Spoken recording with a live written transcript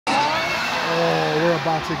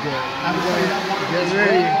about to get. I would say that one Get is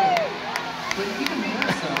ready. but even more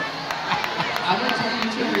so, I want to tell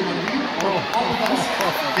each and every one of you, all of us,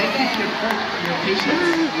 thank you for your patience.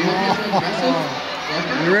 We hope you enjoy the rest of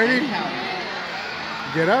Orca. You ready?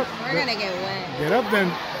 Get up. We're gonna get wet. Get up then.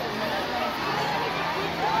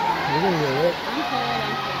 You're gonna get wet. I'm cold.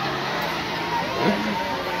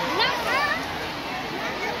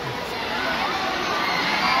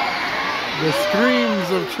 The screams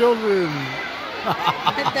of children.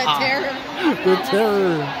 The terror. The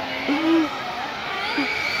terror.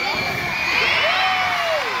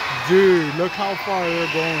 Dude, look how far they're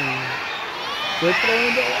going. They're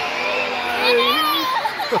throwing the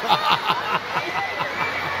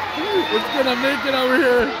It's gonna make it over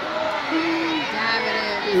here. Damn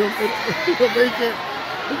it. It'll make it.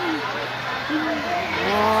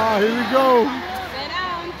 Ah, here we go. Sit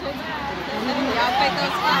down. Sit down. Y'all pick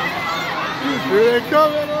those up. Here they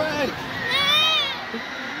come, anyway.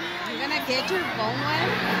 You're gonna get your phone wet?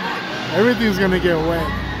 Everything's gonna get wet.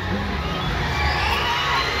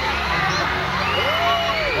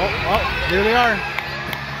 Oh, here they are.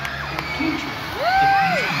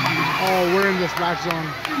 Oh, we're in the splash zone.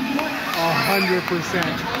 100%.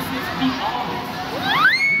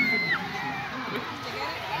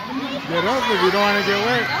 Get up if you don't want to get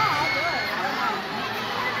wet. No, I'll do it.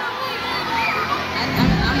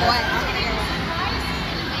 I'm wet. I'm gonna get wet.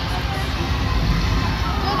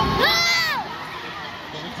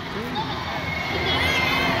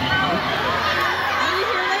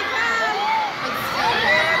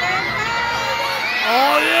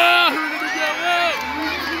 Oh yeah, we're gonna get wet.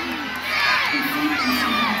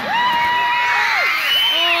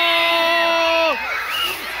 Oh!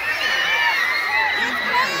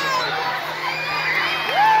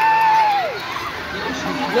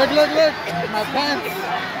 Look, my pants.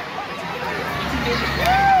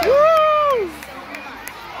 Woo!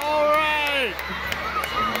 All right.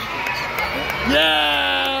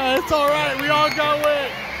 Yeah, it's all right. We all got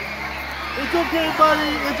wet. It's okay,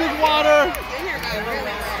 buddy. It's just water. Junior got really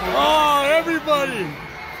wet. Oh, everybody!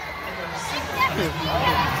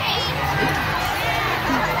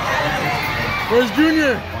 Where's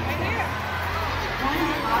Junior?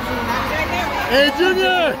 Hey,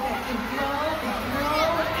 Junior!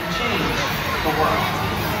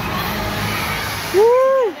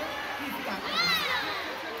 Woo!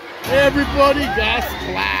 Everybody got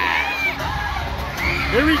splash.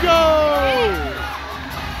 Here we go!